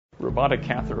Robotic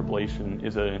catheter ablation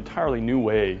is an entirely new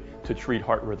way to treat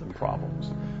heart rhythm problems.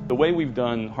 The way we've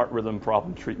done heart rhythm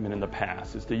problem treatment in the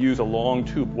past is to use a long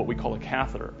tube, what we call a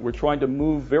catheter. We're trying to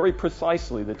move very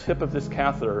precisely the tip of this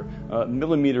catheter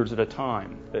millimeters at a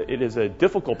time. It is a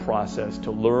difficult process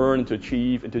to learn, to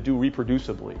achieve, and to do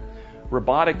reproducibly.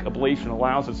 Robotic ablation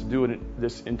allows us to do it in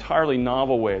this entirely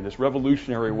novel way, this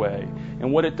revolutionary way.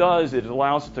 And what it does, it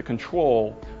allows us to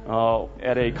control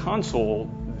at a console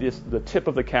the tip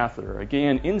of the catheter,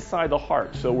 again, inside the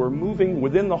heart. So we're moving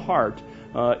within the heart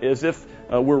as if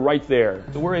we're right there.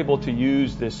 So we're able to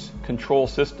use this control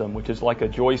system, which is like a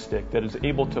joystick, that is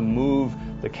able to move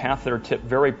the catheter tip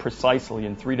very precisely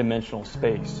in three-dimensional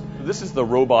space. This is the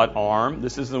robot arm.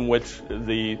 This is in which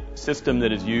the system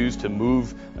that is used to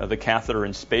move the catheter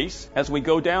in space. As we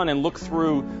go down and look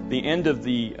through the end of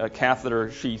the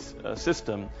catheter sheath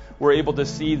system, we're able to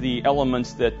see the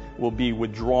elements that will be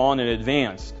withdrawn and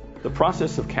advanced. The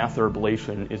process of catheter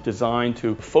ablation is designed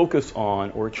to focus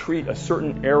on or treat a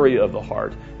certain area of the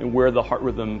heart and where the heart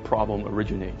rhythm problem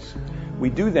originates. We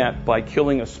do that by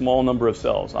killing a small number of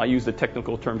cells. I use the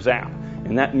technical term zap,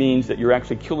 and that means that you're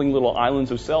actually killing little islands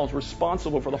of cells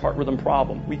responsible for the heart rhythm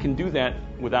problem. We can do that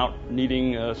without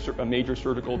needing a major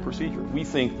surgical procedure. We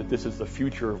think that this is the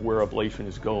future of where ablation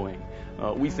is going.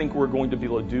 We think we're going to be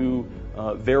able to do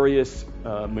various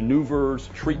maneuvers,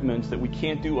 treatments that we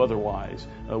can't do otherwise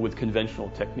with conventional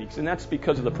techniques, and that's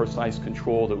because of the precise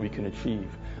control that we can achieve.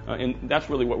 And that's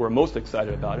really what we're most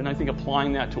excited about, and I think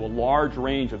applying that to a large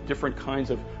range of different kinds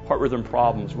of heart rhythm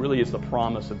problems really is the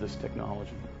promise of this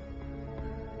technology.